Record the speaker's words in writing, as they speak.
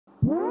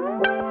Hey,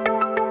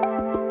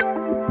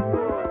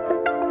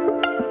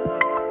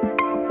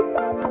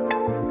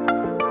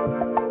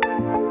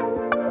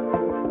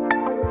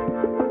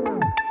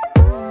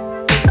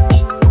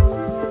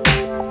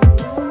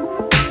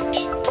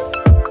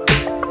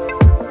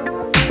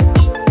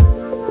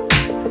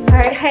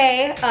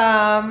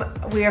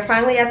 we are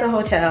finally at the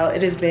hotel.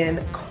 It has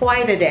been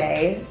quite a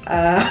day.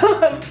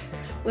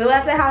 We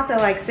left the house at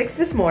like 6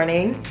 this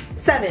morning.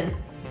 7.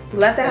 We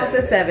left the house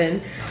at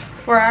 7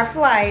 for our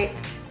flight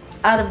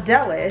out of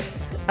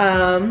Dallas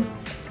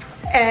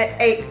at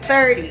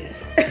 8:30.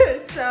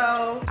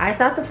 So I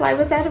thought the flight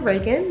was out of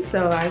Reagan,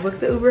 so I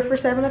booked the Uber for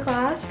 7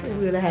 o'clock.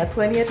 We would have had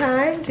plenty of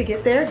time to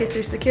get there, get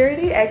through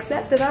security,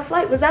 except that our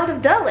flight was out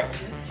of Dallas.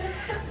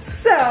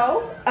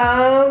 So,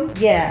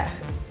 yeah.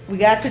 We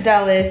got to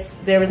Dallas.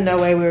 There was no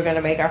way we were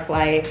gonna make our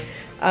flight.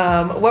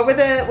 What were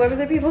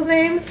the people's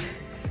names?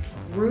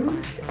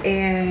 Ruth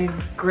and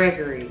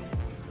Gregory.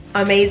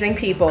 Amazing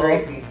people.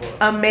 Great people.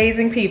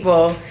 Amazing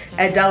people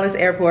at Dallas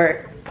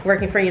Airport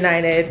working for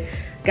United.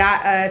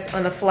 Got us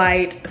on a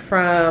flight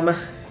from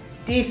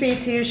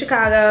DC to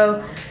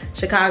Chicago,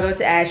 Chicago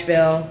to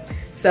Asheville.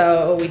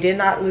 So we did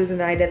not lose a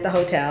night at the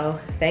hotel,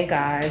 thank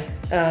God.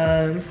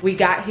 We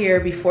got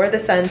here before the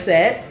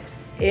sunset.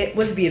 It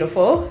was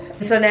beautiful.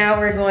 So now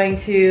we're going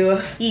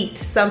to eat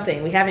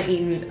something. We haven't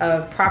eaten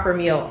a proper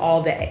meal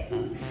all day.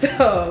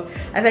 So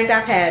I think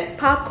I've had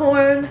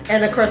popcorn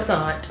and a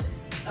croissant.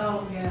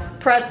 Oh yeah.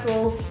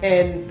 Pretzels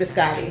and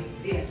biscotti.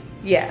 Yeah.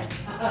 Yeah.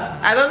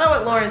 I don't know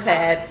what Lauren's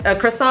had. A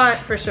croissant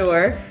for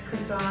sure.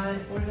 Croissant.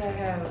 What did I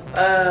have?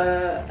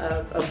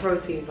 A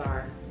protein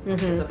bar.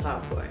 It's a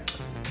popcorn.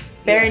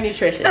 Very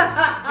nutritious.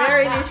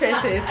 Very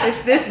nutritious.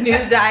 It's this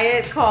new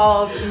diet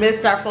called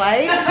Missed Our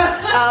Flight.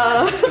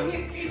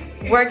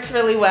 Works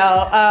really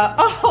well.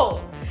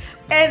 Oh,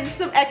 and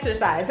some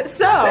exercise.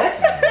 So,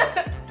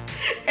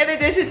 in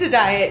addition to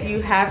diet,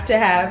 you have to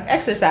have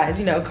exercise.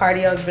 You know,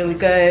 cardio is really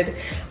good.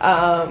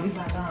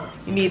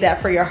 You need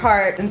that for your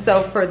heart. And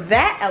so for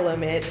that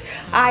element,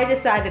 I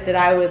decided that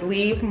I would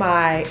leave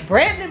my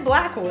Brandon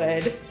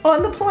Blackwood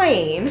on the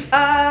plane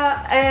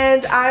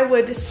and I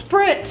would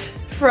sprint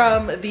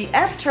from the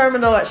F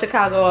terminal at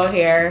Chicago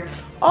O'Hare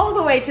all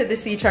the way to the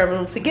C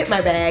terminal to get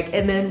my bag,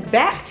 and then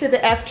back to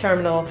the F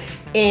terminal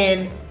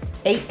in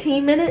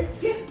 18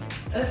 minutes.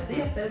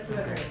 Yeah, that's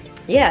about right.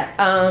 Yeah,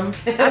 I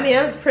mean,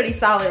 it was a pretty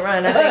solid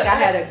run. I think I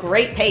had a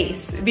great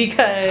pace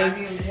because... I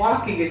mean,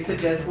 walking it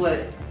took us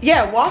what?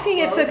 Yeah, walking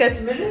it took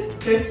us...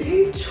 minutes?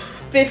 15?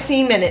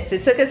 15 minutes.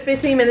 It took us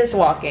 15 minutes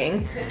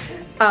walking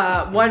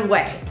one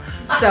way.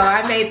 So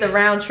I made the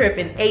round trip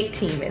in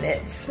 18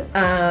 minutes.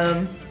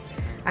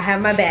 I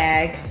have my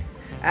bag.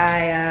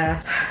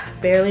 I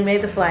barely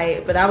made the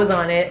flight, but I was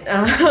on it. 2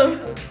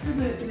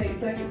 minutes and 8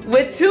 seconds.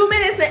 With 2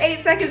 minutes and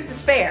 8 seconds to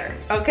spare,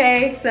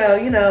 okay? So,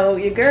 you know,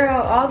 your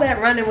girl, all that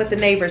running with the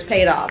neighbors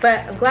paid off. But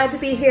I'm glad to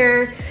be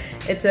here.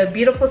 It's a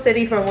beautiful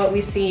city from what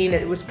we've seen.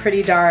 It was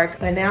pretty dark,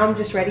 but now I'm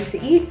just ready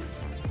to eat,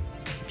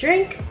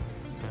 drink,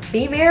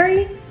 be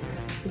merry,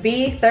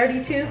 be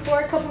 32 for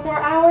a couple more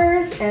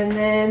hours, and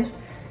then,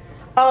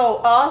 oh,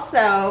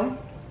 also,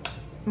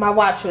 my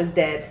watch was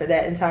dead for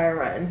that entire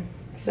run.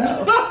 So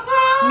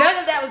none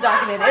of that was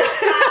documented.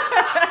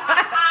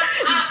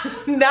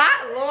 Not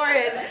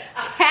Lauren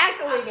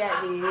cackling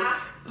at me.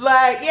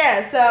 Like,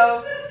 yeah,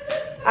 so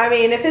I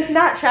mean, if it's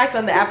not tracked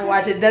on the Apple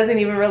Watch, it doesn't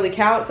even really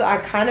count, so I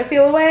kind of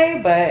feel away,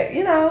 but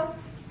you know,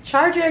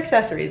 charge your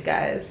accessories,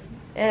 guys.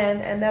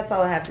 And that's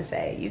all I have to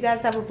say. You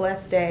guys have a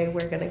blessed day.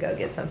 We're gonna go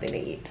get something to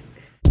eat.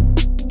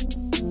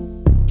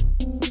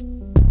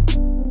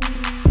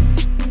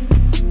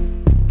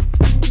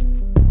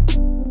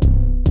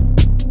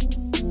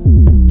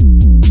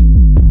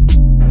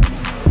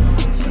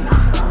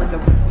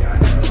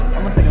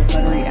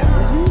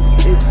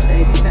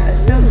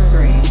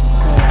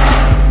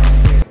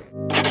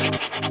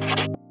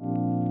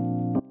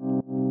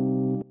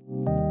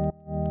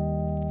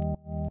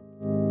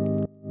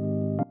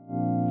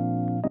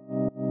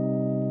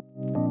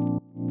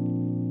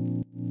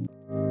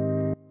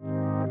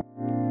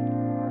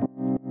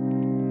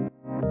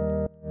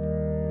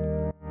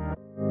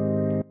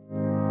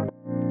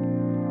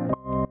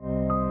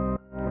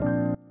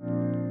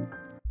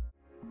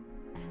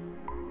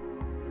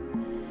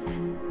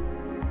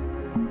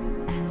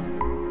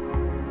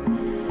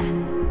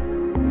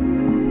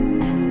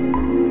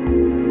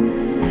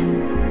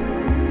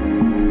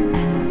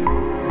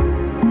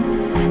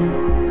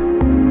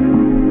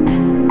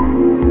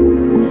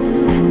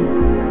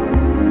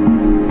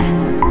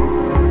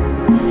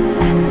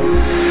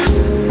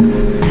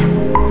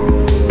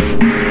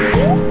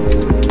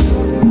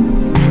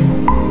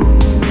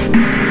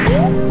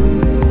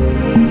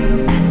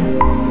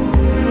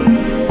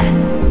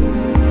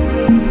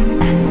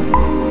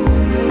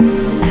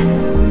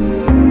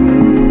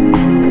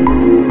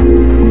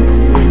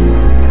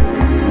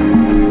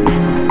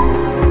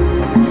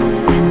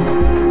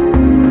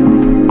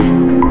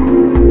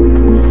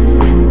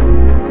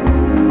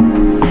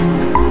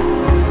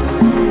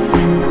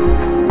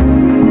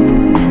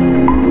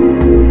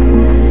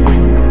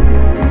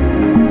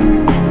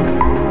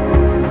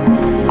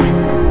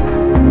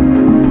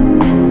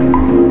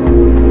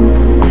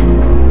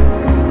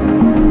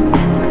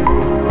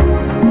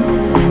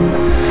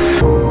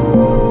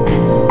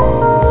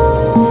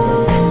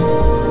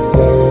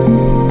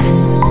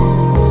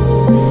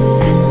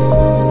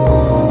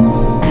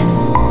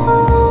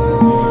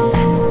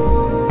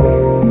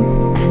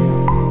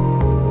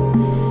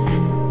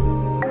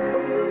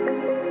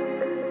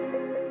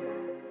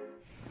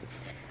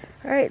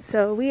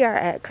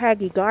 at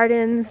Craggy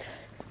Gardens.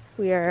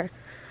 We are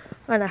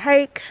on a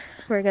hike.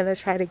 We're gonna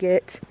try to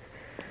get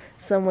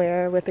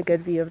somewhere with a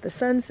good view of the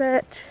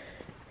sunset.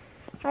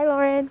 Hi,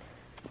 Lauren.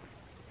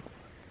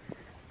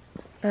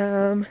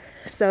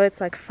 So it's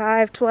like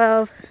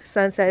 5:12.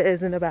 Sunset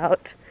is in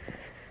about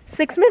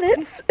 6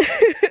 minutes.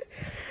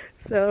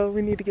 So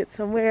we need to get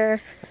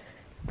somewhere.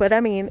 But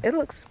I mean,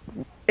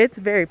 it's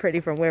very pretty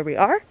from where we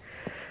are.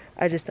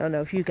 I just don't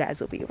know if you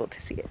guys will be able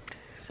to see it.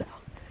 So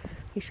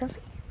we shall see.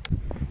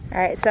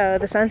 Alright, so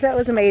the sunset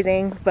was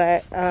amazing,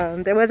 but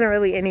there wasn't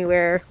really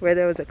anywhere where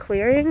there was a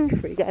clearing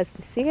for you guys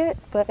to see it,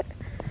 but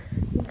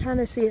you can kind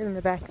of see it in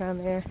the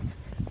background there.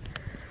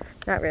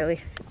 Not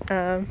really.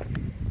 So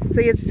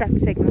you'll just have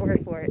to take my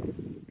word for it.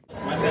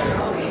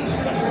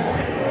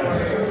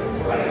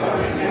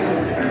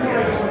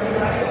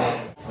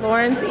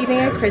 Lauren's eating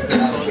a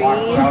Christmas tree.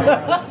 I'm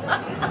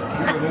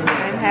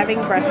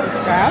having Brussels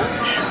sprouts.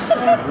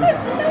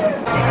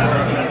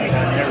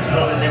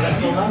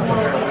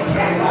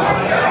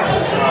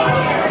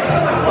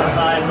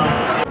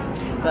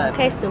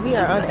 Okay, so we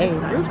are on a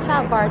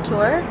rooftop bar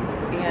tour.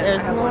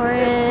 There's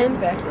Lauren,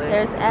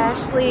 there's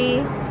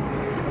Ashley.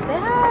 Say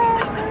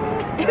hi.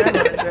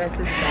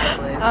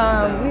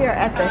 We are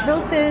at the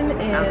Hilton,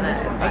 and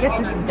I guess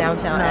this is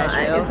downtown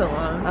Asheville. It's a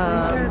long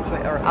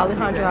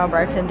Alejandro, our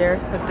bartender,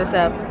 hooked us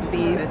up with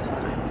these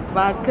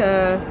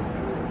vodka,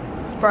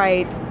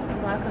 Sprite,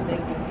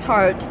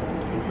 tart,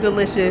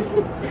 delicious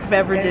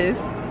beverages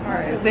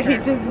that he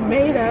just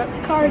made up.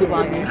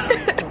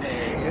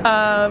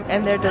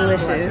 And they're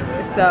delicious.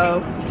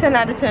 So 10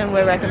 out of 10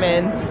 would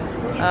recommend.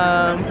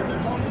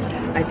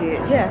 I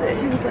did. Yeah.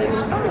 She was like,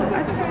 oh,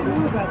 I just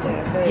knew about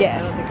that. But yeah. I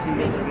don't think she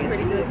was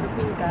pretty good for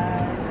food,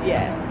 guys.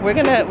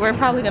 Yeah. We're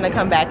probably gonna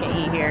come back and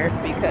eat here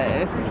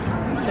because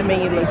the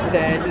menu looks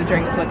good, the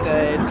drinks look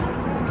good.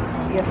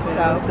 Yes,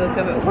 so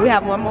we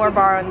have one more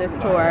bar on this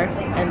tour,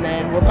 and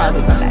then we'll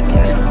probably come back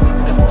here.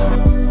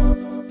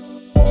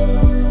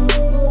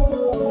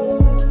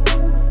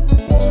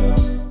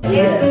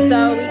 Yeah,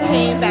 so we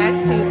came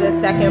back to the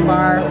second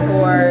bar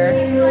for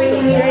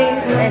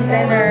drinks and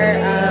dinner.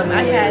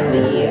 I had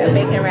the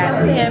bacon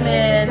wrapped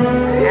salmon,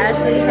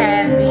 Ashley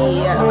had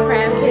the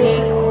crab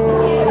cakes,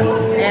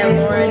 and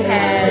Lauren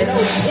had,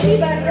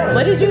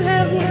 what did you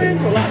have, Lauren?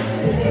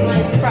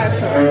 Fried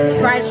shrimp.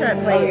 Fried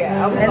shrimp plate,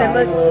 and it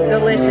looks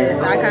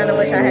delicious. I kind of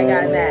wish I had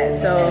gotten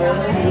that. So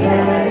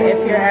if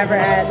you're ever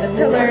at the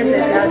Pillars,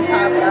 it's on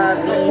top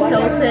of the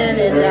Hilton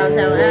in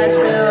downtown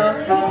Asheville.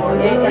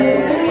 It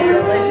is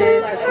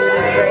delicious. The food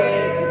is great.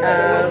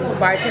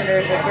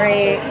 Bartenders are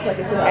great.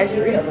 As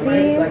you can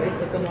see,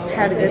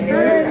 had a good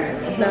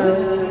time. So,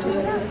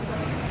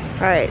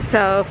 all right.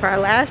 So for our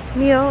last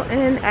meal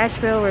in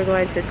Asheville, we're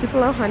going to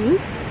Tupelo Honey.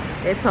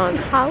 It's on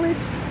College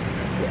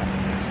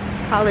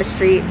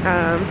Street.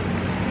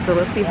 So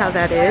we'll see how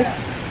that is.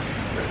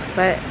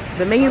 But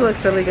the menu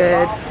looks really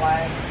good.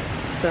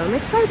 So I'm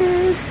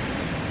excited.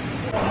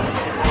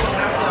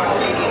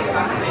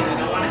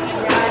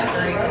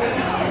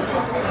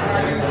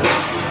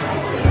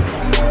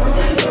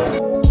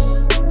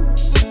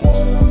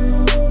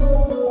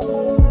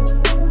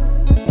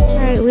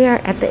 We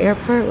are at the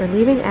airport. We're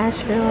leaving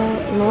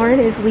Asheville. Lauren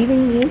is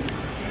leaving me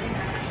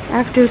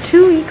after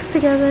 2 weeks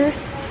together.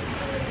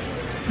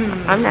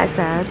 I'm not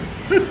sad.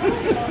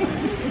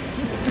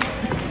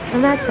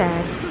 I'm not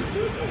sad.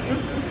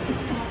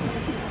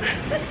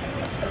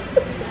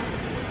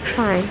 It's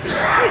fine.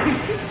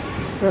 It's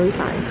really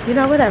fine. You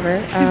know,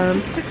 whatever.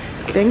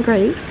 It's been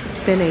great.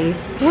 It's been a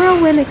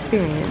whirlwind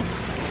experience.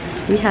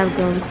 We have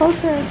grown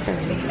closer as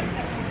friends.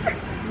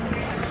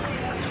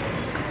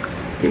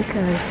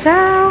 Because,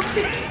 child,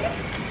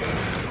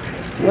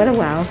 what a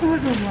wow. What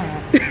a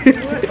wow.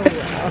 What a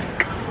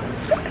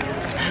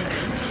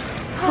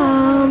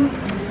wow.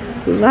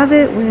 Love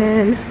it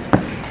when,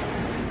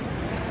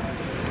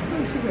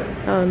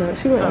 oh no,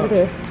 she went over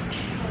there.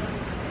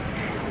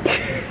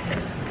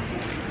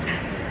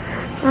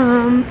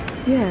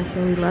 Yeah,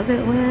 so we love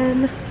it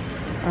when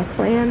a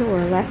plan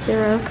or a lack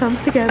thereof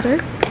comes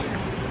together.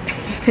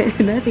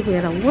 And I think we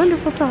had a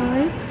wonderful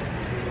time.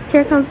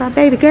 Here comes my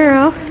baby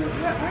girl.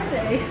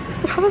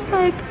 I was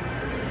like,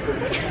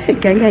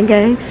 gang, gang,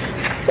 gang.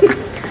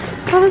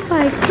 I was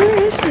like,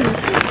 where is she?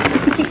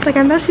 It's like,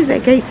 I know she's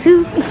at gate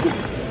 2.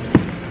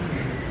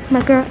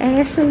 My girl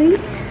Ashley.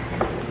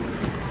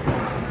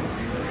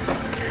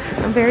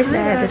 I'm very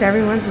sad that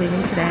everyone's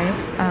leaving today.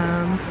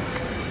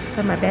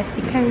 But my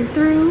bestie came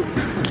through.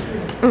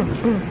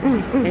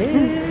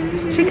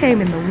 She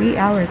came in the wee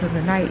hours of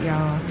the night,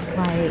 y'all.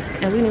 Like,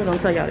 and we ain't even gonna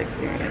tell y'all the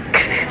experience.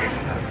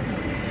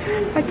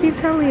 I keep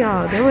telling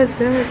y'all, there was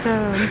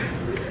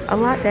a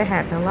lot that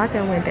happened, a lot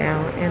that went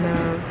down, and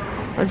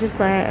I'm just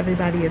glad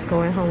everybody is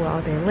going home with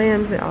all their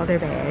limbs and all their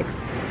bags.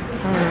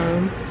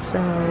 So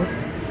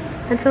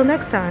until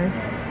next time,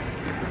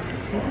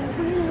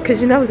 because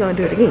you know we're gonna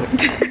do it again.